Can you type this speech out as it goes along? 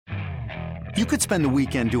You could spend the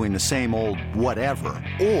weekend doing the same old whatever,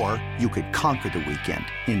 or you could conquer the weekend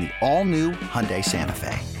in the all-new Hyundai Santa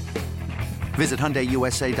Fe. Visit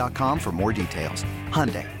HyundaiUSA.com for more details.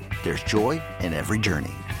 Hyundai, there's joy in every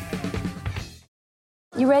journey.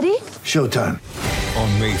 You ready? Showtime.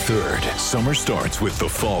 On May 3rd, summer starts with The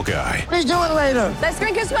Fall Guy. Let's do it later. Let's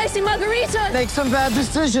drink a spicy margarita. Make some bad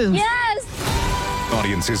decisions. Yes!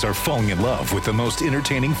 Audiences are falling in love with the most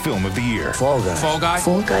entertaining film of the year. Fall Guy. Fall Guy?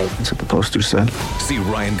 Fall guy. That's what the poster said. See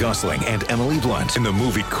Ryan Gosling and Emily Blunt in the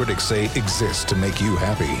movie critics say exists to make you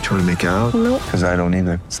happy. Trying to make it out? Nope. Because I don't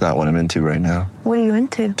either. It's not what I'm into right now. What are you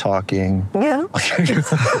into? Talking. Yeah.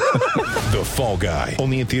 The Fall Guy.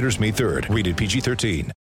 Only in theaters May 3rd. Rated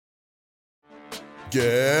PG-13.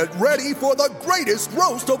 Get ready for the greatest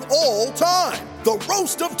roast of all time. The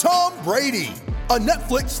Roast of Tom Brady. A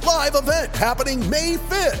Netflix live event happening May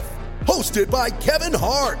 5th. Hosted by Kevin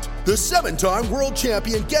Hart. The 7-time world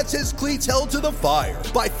champion gets his cleats held to the fire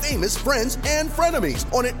by famous friends and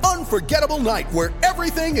frenemies on an unforgettable night where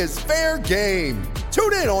everything is fair game.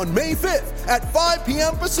 Tune in on May 5th at 5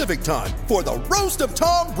 p.m. Pacific time for the Roast of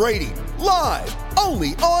Tom Brady. Live only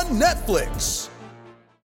on Netflix.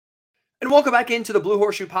 And welcome back into the Blue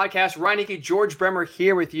Horseshoe Podcast. Ryan Hickey, George Bremer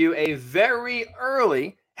here with you. A very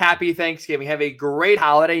early happy Thanksgiving. Have a great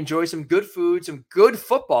holiday. Enjoy some good food, some good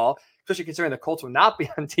football, especially considering the Colts will not be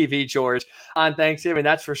on TV, George, on Thanksgiving,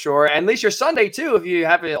 that's for sure. And at least your Sunday, too, if you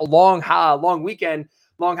have a long weekend,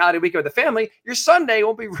 long holiday weekend with the family, your Sunday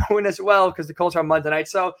won't be ruined as well because the Colts are on Monday night.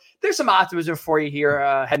 So there's some optimism for you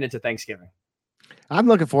here heading into Thanksgiving. I'm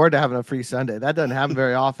looking forward to having a free Sunday. That doesn't happen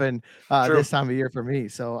very often this time of year for me.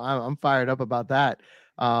 So I'm fired up about that.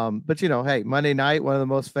 But, hey, Monday night, one of the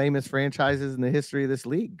most famous franchises in the history of this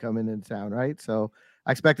league coming into town, right? So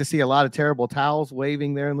I expect to see a lot of terrible towels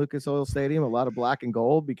waving there in Lucas Oil Stadium, a lot of black and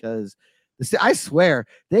gold, because I swear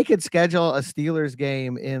they could schedule a Steelers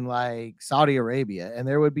game in like Saudi Arabia and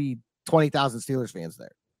there would be 20,000 Steelers fans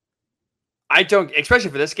there. I don't,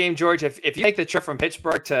 especially for this game, George, if you make the trip from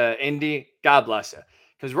Pittsburgh to Indy, God bless you.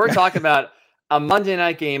 Because we're talking about a Monday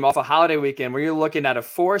night game off a holiday weekend where you're looking at a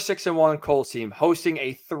 4-6-1 Colts team hosting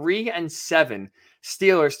a 3-7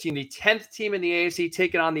 Steelers team, the 10th team in the AFC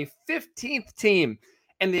taking on the 15th team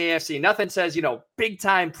in the AFC. Nothing says, big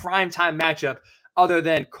time, prime time matchup other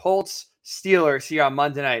than Colts Steelers here on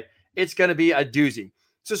Monday night. It's going to be a doozy.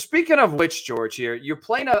 So speaking of which, George, here, you're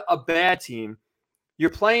playing a bad team. You're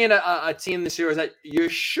playing a team this year that you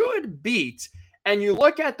should beat, and you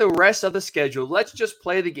look at the rest of the schedule. Let's just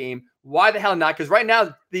play the game. Why the hell not? Because right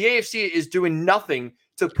now, the AFC is doing nothing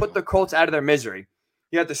to put the Colts out of their misery.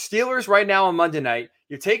 You have the Steelers right now on Monday night.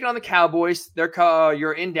 You're taking on the Cowboys.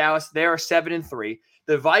 You're in Dallas. They are 7-3.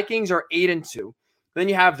 The Vikings are 8-2. Then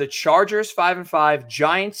you have the Chargers 5-5,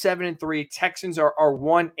 Giants 7-3, Texans are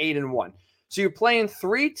 1-8-1. So you're playing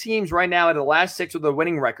three teams right now at the last six with a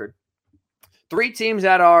winning record. Three teams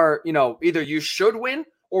that are, either you should win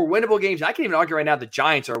or winnable games. I can even argue right now the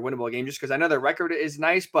Giants are a winnable game just because I know their record is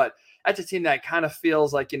nice, but that's a team that kind of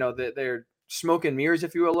feels like, they're smoke and mirrors,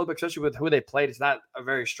 if you will, a little bit, especially with who they played. It's not a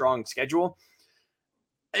very strong schedule.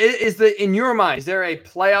 In your mind, is there a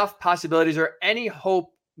playoff possibility? Is there any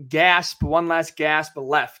hope, one last gasp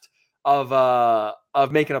left of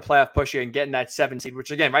making a playoff push here and getting that 7 seed,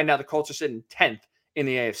 which again, right now the Colts are sitting 10th in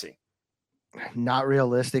the AFC? Not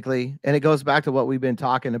realistically. And it goes back to what we've been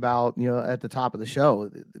talking about, at the top of the show,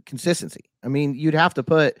 the consistency. I mean, you'd have to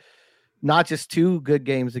put not just 2 good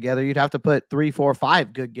games together. You'd have to put 3, 4,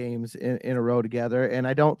 5 good games in a row together. And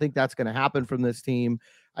I don't think that's going to happen from this team.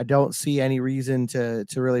 I don't see any reason to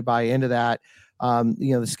really buy into that.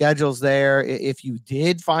 The schedule's there. If you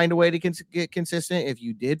did find a way to get consistent, if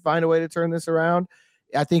you did find a way to turn this around,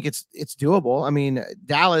 I think it's doable. I mean,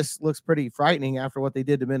 Dallas looks pretty frightening after what they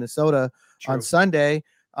did to Minnesota on Sunday.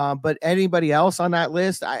 But anybody else on that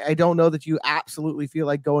list, I don't know that you absolutely feel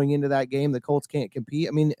like going into that game, the Colts can't compete.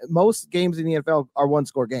 I mean, most games in the NFL are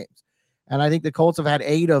 1-score games. And I think the Colts have had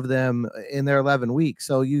 8 of them in their 11 weeks.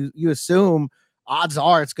 So you assume odds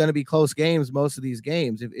are it's going to be close games, most of these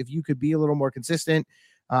games. If you could be a little more consistent,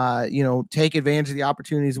 take advantage of the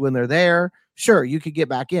opportunities when they're there, sure, you could get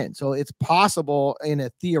back in. So it's possible in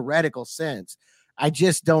a theoretical sense. I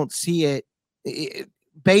just don't see it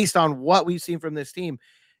based on what we've seen from this team.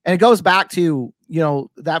 And it goes back to,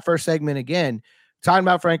 that first segment again, talking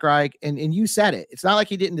about Frank Reich, and you said it. It's not like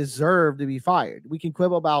he didn't deserve to be fired. We can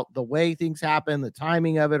quibble about the way things happen, the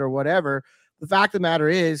timing of it or whatever. The fact of the matter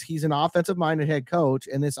is he's an offensive-minded head coach,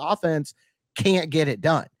 and this offense can't get it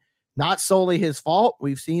done. Not solely his fault.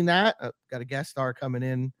 We've seen that. Got a guest star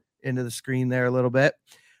coming into the screen there a little bit.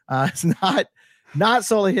 It's not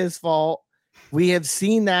solely his fault. We have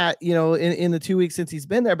seen that, in the 2 weeks since he's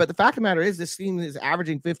been there. But the fact of the matter is this team is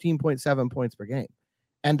averaging 15.7 points per game.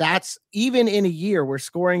 And that's even in a year where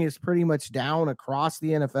scoring is pretty much down across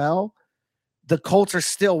the NFL. The Colts are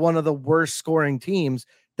still one of the worst scoring teams.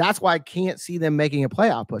 That's why I can't see them making a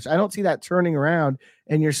playoff push. I don't see that turning around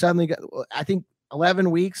and you're suddenly, I think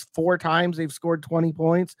 11 weeks, 4 times they've scored 20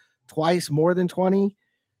 points, twice more than 20.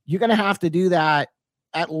 You're going to have to do that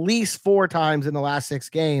at least 4 times in the last 6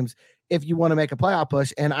 games if you want to make a playoff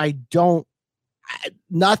push. And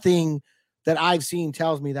nothing that I've seen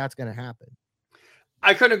tells me that's going to happen.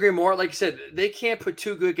 I couldn't agree more. Like you said, they can't put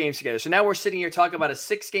 2 good games together. So now we're sitting here talking about a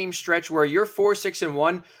 6-game stretch where you're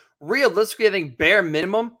 4-6-1. Realistically, I think bare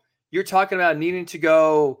minimum, you're talking about needing to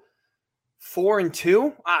go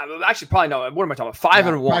 4-2. Actually, probably no. What am I talking about?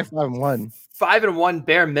 5-1. 5-1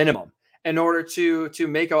 bare minimum in order to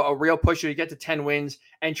make a real push to get to 10 wins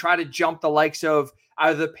and try to jump the likes of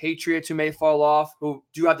either the Patriots, who may fall off, who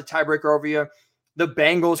do have the tiebreaker over you, the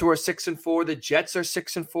Bengals, who are 6-4, the Jets are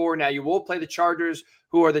 6-4. Now you will play the Chargers,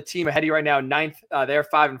 who are the team ahead of you right now, 9th. They're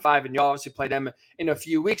 5-5, and you'll obviously play them in a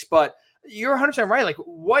few weeks. But you're 100% right. Like,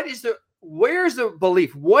 where's the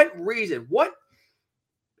belief? What reason? What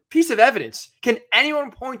piece of evidence can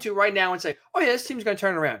anyone point to right now and say, oh yeah, this team's going to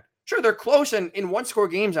turn around? Sure, they're close, and in 1-score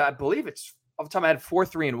games, I believe it's off the top of my head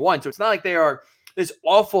 4-3-1. So it's not like they are this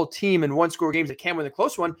awful team in 1-score games that can win the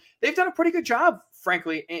close one. They've done a pretty good job,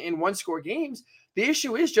 frankly, in 1-score games. The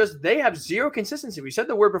issue is just they have zero consistency. We said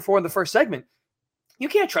the word before in the first segment. You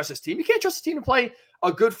can't trust this team. You can't trust this team to play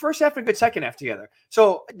a good first half and a good second half together.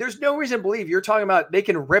 So there's no reason to believe you're talking about they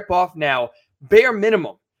can rip off now, bare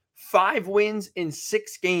minimum, 5 wins in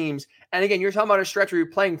 6 games. And again, you're talking about a stretch where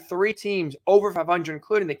you're playing 3 teams over 500,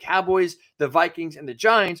 including the Cowboys, the Vikings, and the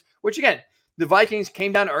Giants, which again, the Vikings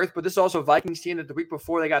came down to earth, but this is also a Vikings team that the week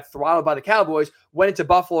before they got throttled by the Cowboys, went into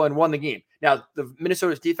Buffalo and won the game. Now, the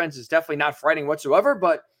Minnesota's defense is definitely not frightening whatsoever,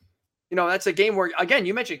 but that's a game where, again,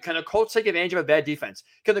 you mentioned, can the Colts take advantage of a bad defense?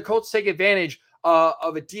 Can the Colts take advantage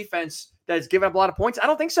of a defense that has given up a lot of points? I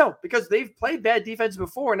don't think so, because they've played bad defense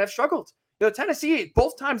before and have struggled. Tennessee,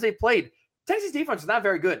 both times they played, Tennessee's defense was not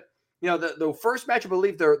very good. The first match, I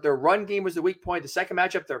believe their run game was the weak point. The second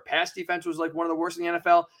matchup, their pass defense was like one of the worst in the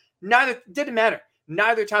NFL. Neither didn't matter.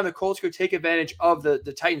 Neither time the Colts could take advantage of the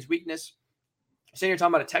Titans' weakness. Saying you're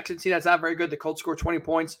talking about a Texans team that's not very good. The Colts scored 20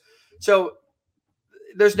 points. So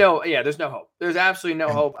there's no hope. There's absolutely no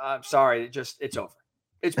hope. I'm sorry. It's over.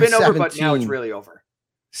 It's been over, but now it's really over.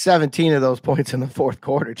 17 of those points in the fourth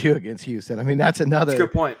quarter too against Houston. I mean, that's another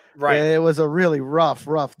good point. Right. It was a really rough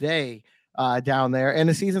day down there. And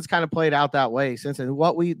the season's kind of played out that way since then.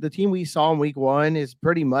 The team we saw in week 1 is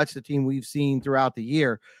pretty much the team we've seen throughout the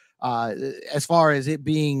year. As far as it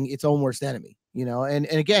being its own worst enemy, and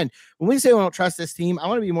again, when we say we don't trust this team, I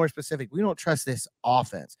want to be more specific. We don't trust this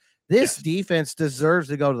offense. This defense deserves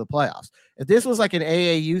to go to the playoffs. If this was like an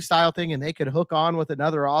AAU style thing and they could hook on with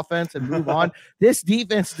another offense and move on, this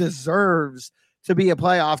defense deserves to be a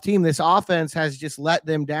playoff team. This offense has just let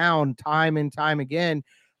them down time and time again.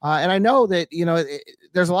 And I know that,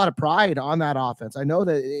 there's a lot of pride on that offense. I know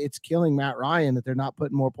that it's killing Matt Ryan that they're not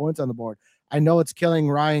putting more points on the board. I know it's killing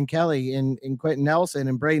Ryan Kelly and Quentin Nelson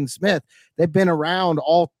and Braden Smith. They've been around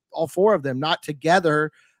all 4 of them, not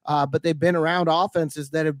together, but they've been around offenses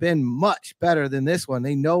that have been much better than this one.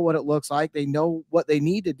 They know what it looks like. They know what they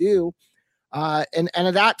need to do. And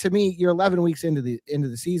that, to me, you're 11 weeks into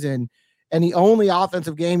the season, and the only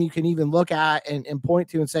offensive game you can even look at and point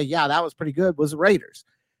to and say, yeah, that was pretty good, was the Raiders.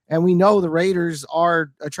 And we know the Raiders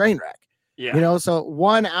are a train wreck. Yeah. So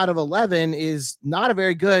 1 out of 11 is not a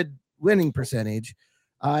very good winning percentage.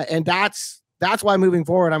 And that's why moving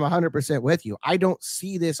forward, I'm 100% with you. I don't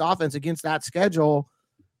see this offense against that schedule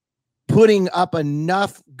putting up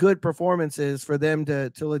enough good performances for them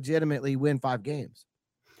to legitimately win 5 games.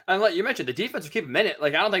 And like you mentioned, the defense will keep them in it.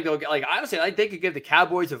 Like, I don't think they'll get, like, honestly, I think they could give the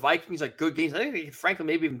Cowboys, the Vikings, like, good games. I think they could, frankly,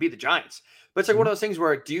 maybe even beat the Giants. But it's like one of those things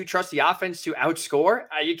where, do you trust the offense to outscore?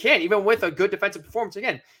 You can't, even with a good defensive performance.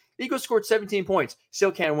 Again, Eagles scored 17 points,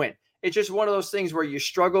 still can't win. It's just one of those things where you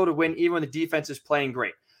struggle to win even when the defense is playing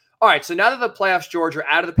great. All right, so now that the playoffs, George, are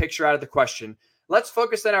out of the picture, out of the question, let's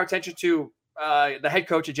focus then our attention to the head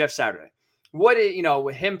coach of Jeff Saturday. What,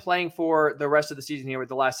 with him playing for the rest of the season here with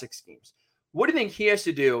the last 6 games, what do you think he has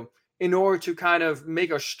to do in order to kind of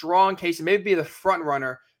make a strong case and maybe be the front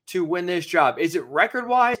runner to win this job? Is it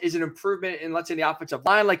record-wise? Is it improvement in, let's say, the offensive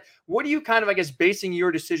line? Like, what are you kind of, I guess, basing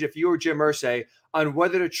your decision, if you were Jim Irsay, on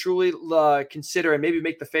whether to truly consider and maybe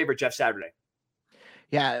make the favorite Jeff Saturday?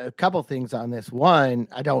 Yeah, a couple things on this. One,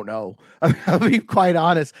 I don't know. I'll be quite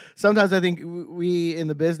honest. Sometimes I think we in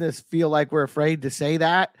the business feel like we're afraid to say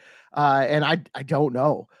that. And I don't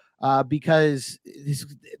know because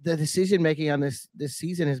the decision making on this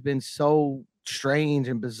season has been so strange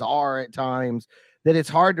and bizarre at times that it's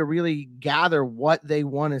hard to really gather what they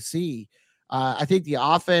want to see. I think the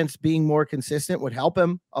offense being more consistent would help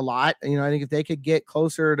him a lot. I think if they could get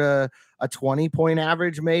closer to a 20-point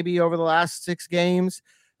average, maybe over the last 6 games,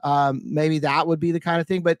 maybe that would be the kind of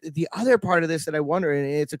thing. But the other part of this that I wonder, and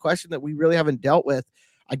it's a question that we really haven't dealt with.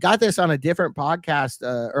 I got this on a different podcast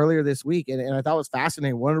earlier this week, and I thought it was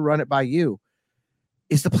fascinating. I wanted to run it by you.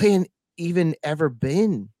 Is the plan even ever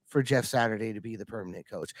been for Jeff Saturday to be the permanent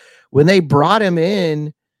coach? When they brought him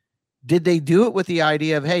in, did they do it with the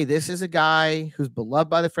idea of, hey, this is a guy who's beloved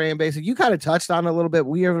by the fan base? You kind of touched on it a little bit.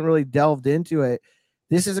 We haven't really delved into it.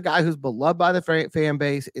 This is a guy who's beloved by the fan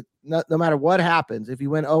base. No matter what happens, if he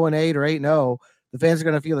went 0-8 or 8-0, the fans are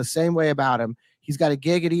going to feel the same way about him. He's got a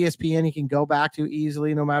gig at ESPN he can go back to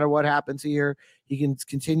easily no matter what happens here. He can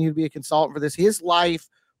continue to be a consultant for this. His life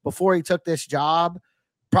before he took this job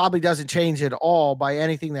probably doesn't change at all by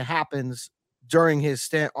anything that happens during his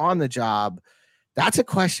stint on the job. That's a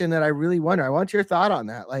question that I really wonder. I want your thought on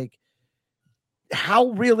that. Like, how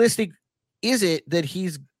realistic is it that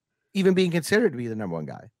he's even being considered to be the number one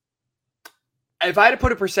guy? If I had to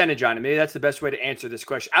put a percentage on it, maybe that's the best way to answer this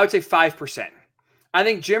question. I would say 5%. I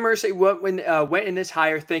think Jim Irsay went in this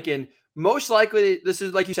hire thinking most likely this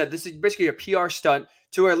is, like you said, this is basically a PR stunt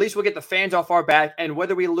to where at least we'll get the fans off our back. And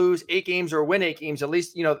whether we lose 8 games or win 8 games, at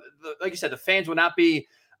least, like you said, the fans will not be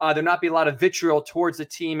there not be a lot of vitriol towards the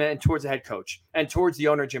team and towards the head coach and towards the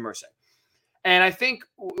owner, Jim Irsay. And I think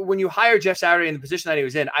when you hire Jeff Saturday in the position that he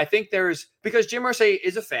was in, I think because Jim Irsay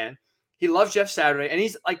is a fan, he loves Jeff Saturday, and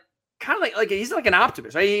he's like kind of like he's like an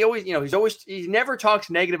optimist, right? He always, he never talks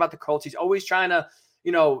negative about the Colts. He's always trying to,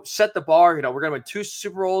 set the bar. We're going to win 2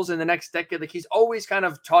 Super Bowls in the next decade. Like, he's always kind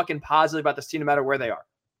of talking positively about this team, no matter where they are.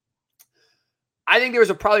 I think there was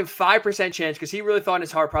a probably 5% chance, because he really thought in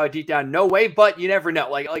his heart, probably deep down, no way, but you never know.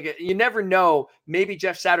 Like you never know. Maybe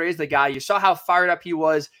Jeff Saturday is the guy. You saw how fired up he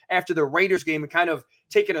was after the Raiders game and kind of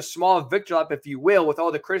taking a small victory up, if you will, with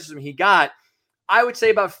all the criticism he got. I would say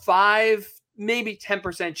about 5, maybe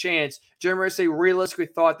 10% chance Jim Irsay realistically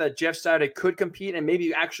thought that Jeff Saturday could compete and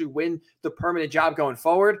maybe actually win the permanent job going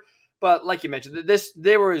forward. But like you mentioned, when this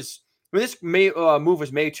move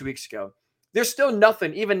was made 2 weeks ago, there's still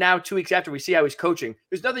nothing, even now 2 weeks after we see how he's coaching,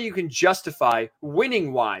 there's nothing you can justify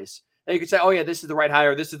winning-wise. And you can say, oh, yeah, this is the right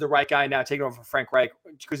hire. This is the right guy now taking over for Frank Reich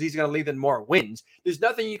because he's going to lead them more wins. There's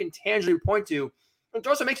nothing you can tangibly point to. It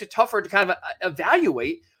also makes it tougher to kind of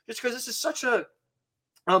evaluate, just because this is such a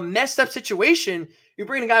messed up situation. You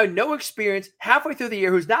bring a guy with no experience halfway through the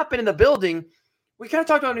year who's not been in the building. We kind of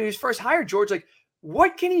talked about when he was first hired, George, like,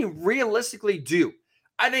 what can he realistically do?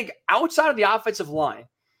 I think outside of the offensive line,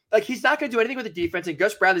 like, he's not going to do anything with the defense, and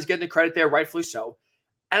Gus Bradley's getting the credit there, rightfully so.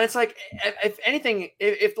 And it's like, if anything,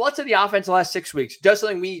 if let's say the offense the last 6 weeks does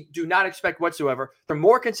something we do not expect whatsoever, they're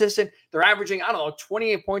more consistent, they're averaging,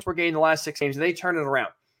 28 points per game in the last 6 games, and they turn it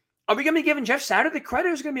around. Are we going to be giving Jeff Saturday the credit?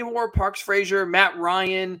 Or is it going to be more Parks Frazier, Matt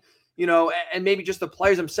Ryan, and maybe just the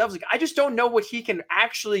players themselves? Like, I just don't know what he can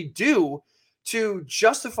actually do to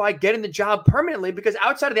justify getting the job permanently, because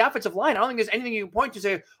outside of the offensive line, I don't think there's anything you can point to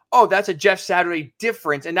say, oh, that's a Jeff Saturday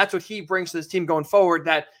difference, and that's what he brings to this team going forward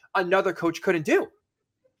that another coach couldn't do.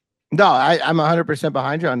 No, I'm 100%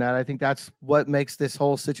 behind you on that. I think that's what makes this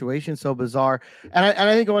whole situation so bizarre. And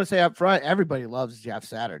I think I want to say up front, everybody loves Jeff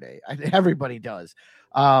Saturday. Everybody does.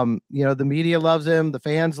 The media loves him. The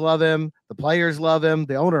fans love him. The players love him.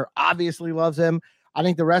 The owner obviously loves him. I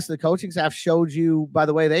think the rest of the coaching staff showed you by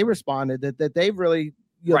the way they responded that they've really,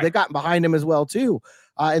 right, they've gotten behind him as well too.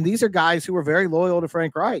 And these are guys who are very loyal to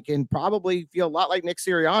Frank Reich and probably feel a lot like Nick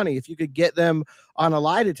Sirianni. If you could get them on a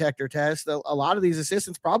lie detector test, a lot of these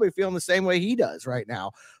assistants probably feeling the same way he does right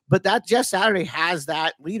now. But that Jeff Saturday has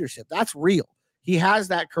that leadership. That's real. He has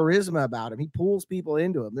that charisma about him. He pulls people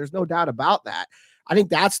into him. There's no doubt about that. I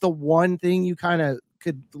think that's the one thing you kind of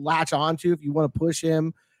could latch onto if you want to push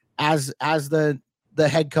him as the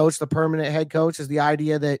head coach, the permanent head coach, is the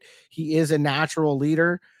idea that he is a natural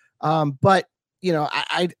leader. But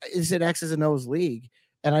it's an X's and O's league,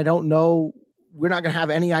 and I don't know. We're not going to have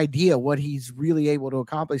any idea what he's really able to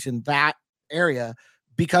accomplish in that area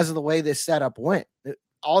because of the way this setup went.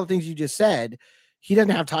 All the things you just said, he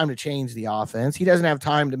doesn't have time to change the offense. He doesn't have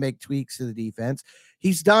time to make tweaks to the defense.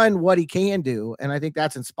 He's done what he can do, and I think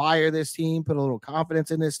that's inspire this team, put a little confidence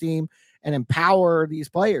in this team, and empower these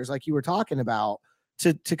players like you were talking about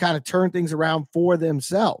to kind of turn things around for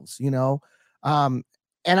themselves, And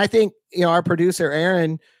I think, our producer,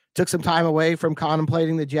 Aaron, took some time away from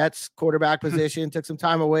contemplating the Jets quarterback position, took some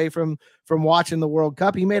time away from watching the World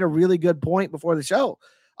Cup. He made a really good point before the show.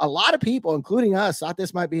 A lot of people, including us, thought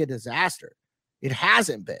this might be a disaster. It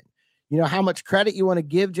hasn't been. You know, how much credit you want to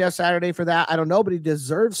give Jeff Saturday for that, I don't know, but he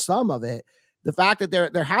deserves some of it. The fact that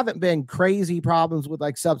there haven't been crazy problems with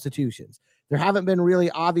like substitutions. There haven't been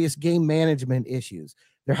really obvious game management issues.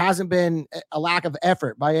 There hasn't been a lack of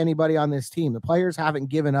effort by anybody on this team. The players haven't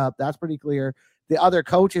given up. That's pretty clear. The other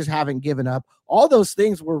coaches haven't given up. All those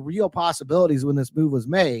things were real possibilities when this move was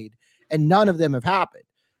made, and none of them have happened.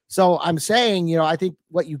 So I'm saying, you know, I think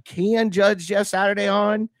what you can judge Jeff Saturday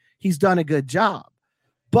on, he's done a good job.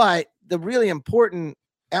 But the really important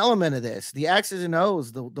element of this, the X's and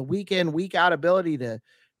O's, the week in, week out ability to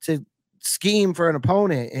scheme for an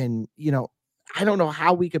opponent. And, you know, I don't know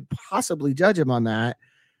how we could possibly judge him on that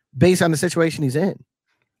based on the situation he's in.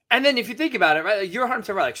 And then if you think about it, right, you're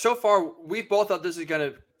 100% right. Like, so far, we both thought this is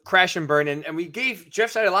going to crash and burn. And we gave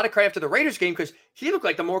Jeff Saturday a lot of credit after the Raiders game because he looked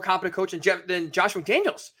like the more competent coach than Josh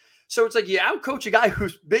McDaniels. So it's like you outcoach a guy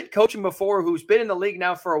who's been coaching before, who's been in the league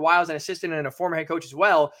now for a while as an assistant and a former head coach as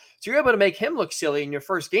well. So you're able to make him look silly in your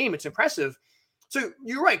first game. It's impressive. So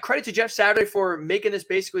you're right. Credit to Jeff Saturday for making this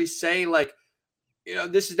basically say, like, you know,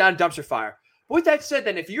 this is not a dumpster fire. But with that said,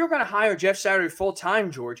 then if you're going to hire Jeff Saturday full-time,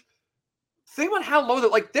 George, think about how low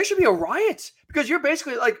that, like, there should be a riot because you're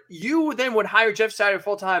basically like, you then would hire Jeff Saturday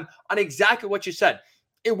full-time on exactly what you said.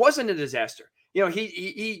 It wasn't a disaster. You know,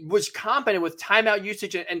 he was competent with timeout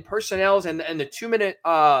usage and personnels and the 2-minute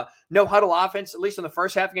no huddle offense, at least in the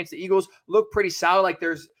first half against the Eagles, looked pretty solid. Like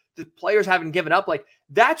the players haven't given up. Like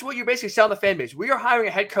that's what you're basically selling the fan base. We are hiring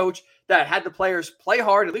a head coach that had the players play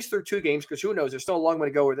hard, at least through 2 games, because who knows, there's still a long way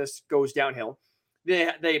to go where this goes downhill.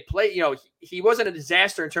 They play, you know, he wasn't a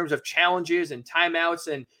disaster in terms of challenges and timeouts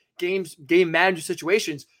and game management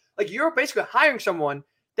situations. Like you're basically hiring someone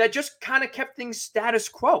that just kind of kept things status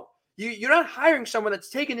quo. You're not hiring someone that's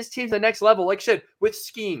taking this team to the next level, like I said, with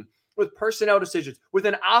scheme, with personnel decisions, with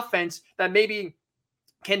an offense that maybe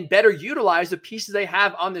can better utilize the pieces they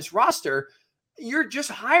have on this roster. You're just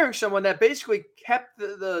hiring someone that basically kept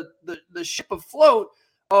the ship afloat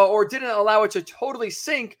or didn't allow it to totally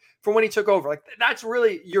sink from when he took over. Like that's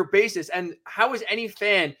really your basis. And how is any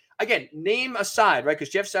fan, again, name aside, right?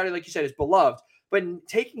 Because Jeff Saturday, like you said, is beloved, but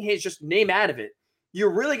taking his just name out of it, you're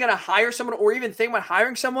really going to hire someone or even think about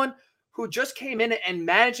hiring someone who just came in and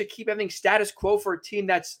managed to keep everything status quo for a team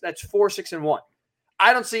that's 4-6-1.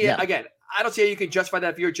 I don't see it. Again, I don't see how you can justify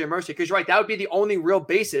that if you're Jim Irsay, because you're right. That would be the only real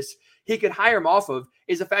basis he could hire him off of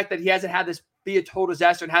is the fact that he hasn't had this be a total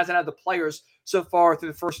disaster and hasn't had the players so far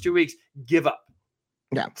through the first 2 weeks give up.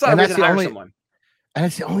 Yeah. So and that's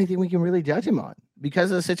the only thing we can really judge him on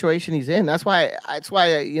because of the situation he's in. That's why,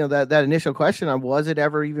 you know, that initial question on was it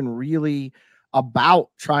ever even really about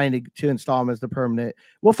trying to install him as the permanent.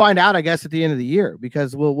 We'll find out, I guess, at the end of the year,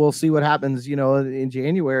 because we'll see what happens, you know, in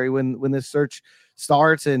January when this search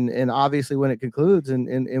starts and obviously when it concludes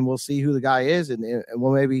and we'll see who the guy is and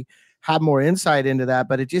we'll maybe have more insight into that.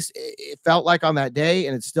 But it felt like on that day,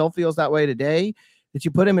 and it still feels that way today, that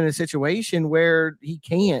you put him in a situation where he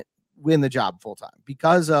can't win the job full time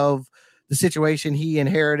because of the situation he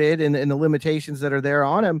inherited and the limitations that are there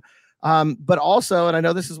on him. But also, and I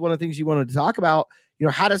know this is one of the things you wanted to talk about, you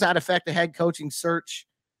know, how does that affect the head coaching search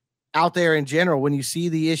out there in general when you see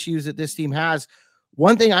the issues that this team has?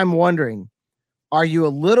 One thing I'm wondering, are you a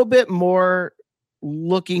little bit more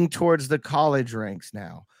looking towards the college ranks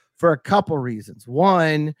now for a couple reasons?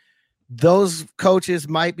 One, those coaches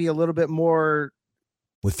might be a little bit more.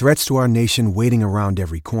 With threats to our nation waiting around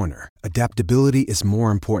every corner, adaptability is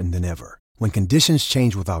more important than ever. When conditions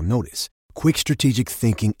change without notice, quick strategic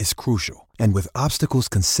thinking is crucial, and with obstacles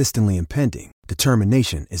consistently impending,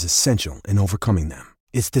 determination is essential in overcoming them.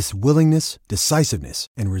 It's this willingness, decisiveness,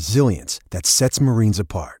 and resilience that sets Marines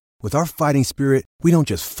apart. With our fighting spirit, we don't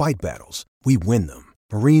just fight battles, we win them.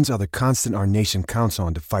 Marines are the constant our nation counts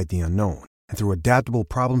on to fight the unknown, and through adaptable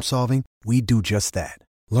problem solving, we do just that.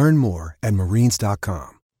 Learn more at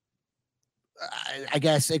marines.com. I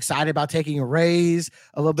guess excited about taking a raise,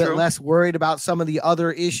 a little bit less worried about some of the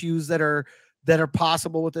other issues that are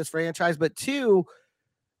possible with this franchise. But 2,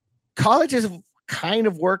 colleges have kind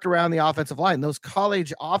of worked around the offensive line. Those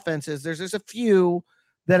college offenses, there's a few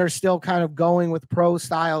that are still kind of going with pro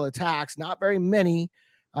style attacks. Not very many.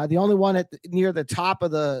 The only one near the top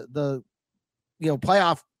of the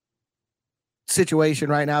playoff situation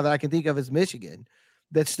right now that I can think of is Michigan.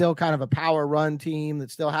 That's still kind of a power run team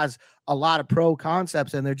that still has a lot of pro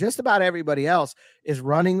concepts, and they're just about everybody else is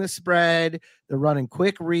running the spread. They're running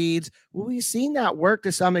quick reads. Well, we've seen that work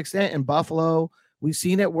to some extent in Buffalo. We've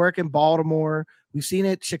seen it work in Baltimore. We've seen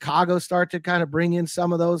it Chicago start to kind of bring in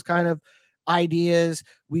some of those kind of ideas.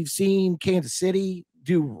 We've seen Kansas City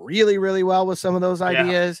do really, really well with some of those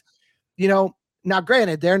ideas. Now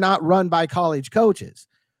granted, they're not run by college coaches,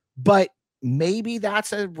 but maybe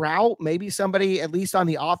that's a route. Maybe somebody, at least on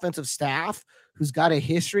the offensive staff, who's got a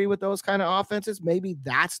history with those kind of offenses, maybe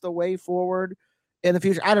that's the way forward in the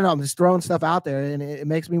future. I don't know. I'm just throwing stuff out there, and it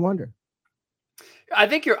makes me wonder. I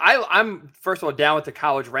think I'm first of all down with the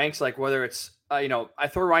college ranks, like whether it's I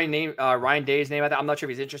throw Ryan Day's name out there. I'm not sure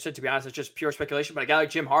if he's interested, to be honest. It's just pure speculation. But a guy like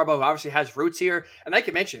Jim Harbaugh, who obviously has roots here, and I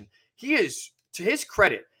can mention, he is, to his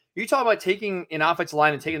credit, you talk about taking an offensive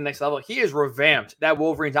line and taking the next level. He has revamped that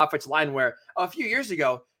Wolverines offensive line where a few years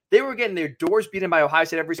ago they were getting their doors beaten by Ohio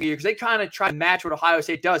State every single year because they kind of try to match what Ohio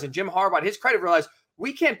State does. And Jim Harbaugh, to his credit, realized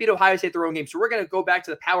we can't beat Ohio State their own game, so we're going to go back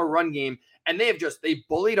to the power run game. And they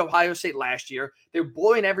bullied Ohio State last year. They're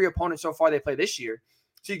bullying every opponent so far they play this year.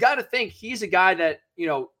 So you got to think he's a guy that,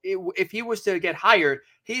 if he was to get hired,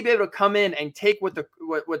 he'd be able to come in and take what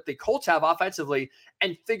the Colts have offensively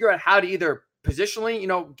and figure out how to either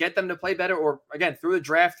positionally, get them to play better, or again, through the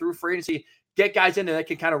draft, through free agency, get guys in there that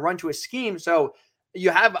can kind of run to a scheme. So you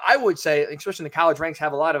have, I would say, especially in the college ranks,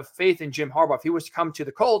 have a lot of faith in Jim Harbaugh. If he was to come to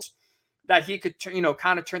the Colts, that he could,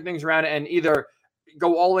 kind of turn things around and either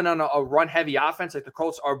go all in on a run heavy offense like the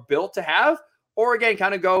Colts are built to have, or again,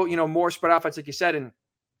 kind of go, more spread offense, like you said, and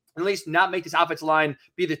at least not make this offensive line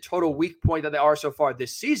be the total weak point that they are so far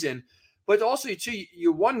this season. But also, too,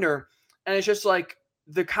 you wonder, and it's just like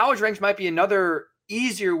the college ranks might be another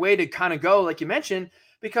easier way to kind of go, like you mentioned,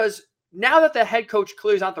 because now that the head coach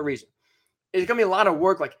clearly is not the reason, it's going to be a lot of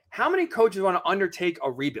work. Like, how many coaches want to undertake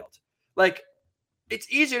a rebuild? Like,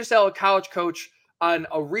 it's easier to sell a college coach on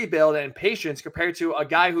a rebuild and patience compared to a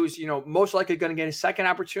guy who's, most likely going to get a second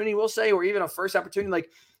opportunity, we'll say, or even a first opportunity. Like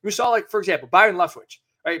we saw, like, for example, Byron Leftwich,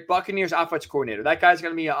 right? Buccaneers offensive coordinator. That guy's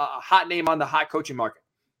going to be a hot name on the hot coaching market.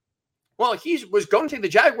 Well, he was going to take the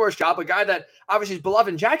Jaguars job, a guy that obviously is beloved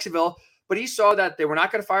in Jacksonville, but he saw that they were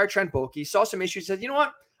not going to fire Trent Baalke. He saw some issues. He said, you know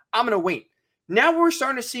what? I'm going to wait. Now we're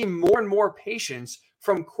starting to see more and more patience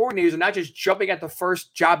from coordinators and not just jumping at the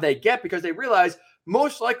first job they get, because they realize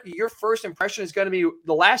most likely your first impression is going to be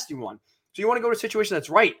the lasting one. So you want to go to a situation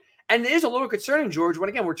that's right. And it is a little concerning, George, when,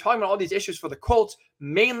 again, we're talking about all these issues for the Colts,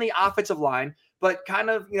 mainly offensive line, but kind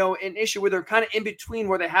of, an issue where they're kind of in between,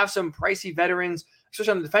 where they have some pricey veterans,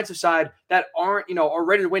 especially on the defensive side, that aren't, are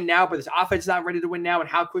ready to win now, but this offense is not ready to win now, and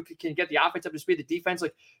how quickly can you get the offense up to speed, the defense.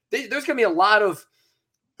 Like, there's going to be a lot of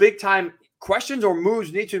big-time questions or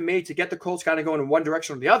moves need to be made to get the Colts kind of going in one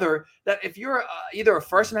direction or the other, that if you're either a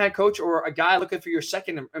first-time head coach or a guy looking for your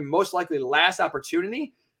second and most likely last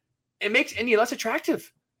opportunity, it makes Indy less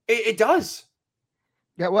attractive. It does.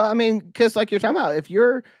 Yeah, well, I mean, because like you're talking about, if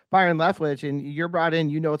you're Byron Leftwich and you're brought in,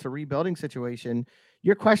 it's a rebuilding situation,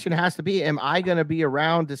 your question has to be, am I going to be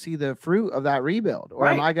around to see the fruit of that rebuild? Or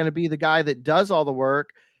am I going to be the guy that does all the work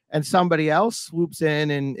and somebody else swoops in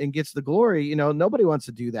and gets the glory? Nobody wants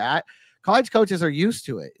to do that. College coaches are used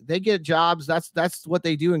to it. They get jobs. That's what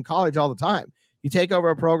they do in college all the time. You take over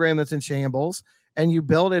a program that's in shambles and you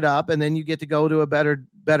build it up, and then you get to go to a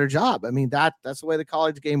better job. I mean, that's the way the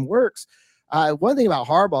college game works. One thing about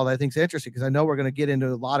Harbaugh that I think is interesting, because I know we're going to get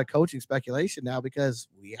into a lot of coaching speculation now because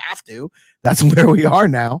we have to. That's where we are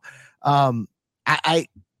now. I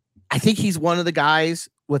think he's one of the guys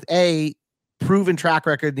with a proven track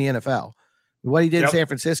record in the NFL. What he did in San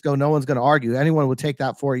Francisco, no one's going to argue. Anyone would take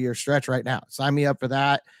that 4-year stretch right now. Sign me up for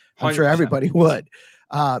that. I'm 100%. Sure everybody would.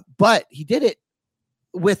 But he did it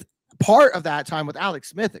with part of that time with Alex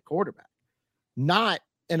Smith at quarterback. Not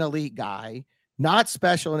an elite guy, not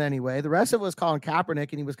special in any way. The rest of it was Colin Kaepernick,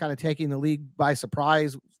 and he was kind of taking the league by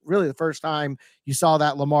surprise. Really the first time you saw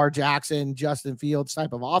that Lamar Jackson, Justin Fields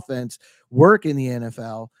type of offense work in the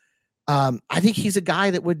NFL. I think he's a guy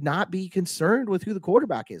that would not be concerned with who the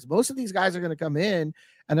quarterback is. Most of these guys are going to come in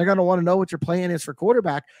and they're going to want to know what your plan is for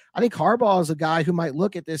quarterback. I think Harbaugh is a guy who might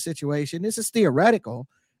look at this situation, this is theoretical,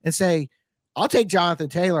 and say, I'll take Jonathan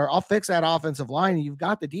Taylor. I'll fix that offensive line. And you've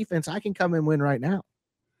got the defense. I can come and win right now.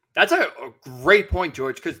 That's a great point,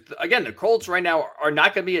 George, because, again, the Colts right now are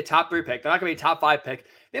not going to be a top 3 pick. They're not going to be a top 5 pick.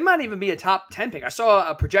 They might even be a top 10 pick. I saw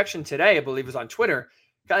a projection today, I believe it was on Twitter.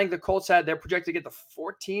 I think the Colts they're projected to get the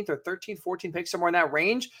 14th or 13th, 14th pick, somewhere in that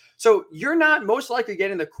range. So you're not most likely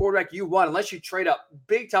getting the quarterback you want unless you trade up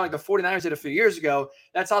big time like the 49ers did a few years ago.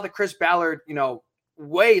 That's how the Chris Ballard,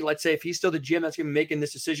 way, let's say, if he's still the GM that's going to be making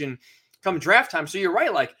this decision come draft time. So you're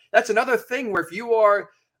right. Like, that's another thing where if you are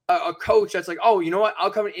a coach that's like, oh, you know what,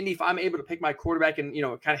 I'll come to Indy if I'm able to pick my quarterback and,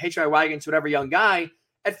 kind of hitch my wagon to whatever young guy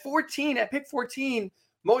at pick 14,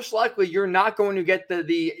 most likely you're not going to get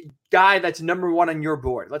the guy that's number one on your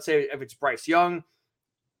board. Let's say if it's Bryce Young,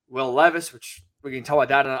 Will Levis, which we can talk about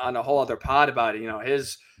that on a whole other pod about,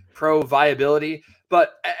 his pro viability.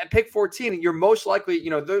 But at pick 14, you're most likely,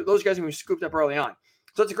 those guys are going to be scooped up early on.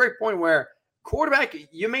 So it's a great point where quarterback,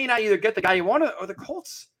 you may not either get the guy you want or the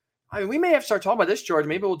Colts. I mean, we may have to start talking about this, George.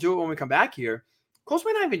 Maybe we'll do it when we come back here. Colts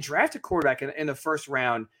may not even draft a quarterback in the first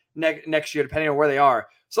round next year, depending on where they are.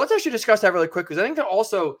 So let's actually discuss that really quick, because I think that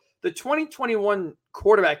also the 2021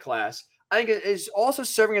 quarterback class, I think it is also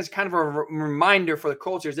serving as kind of a reminder for the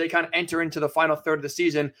Colts as they kind of enter into the final third of the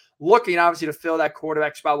season, looking obviously to fill that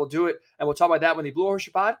quarterback spot. We'll do it, and we'll talk about that when the Blue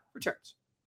Horseshoe Pod returns.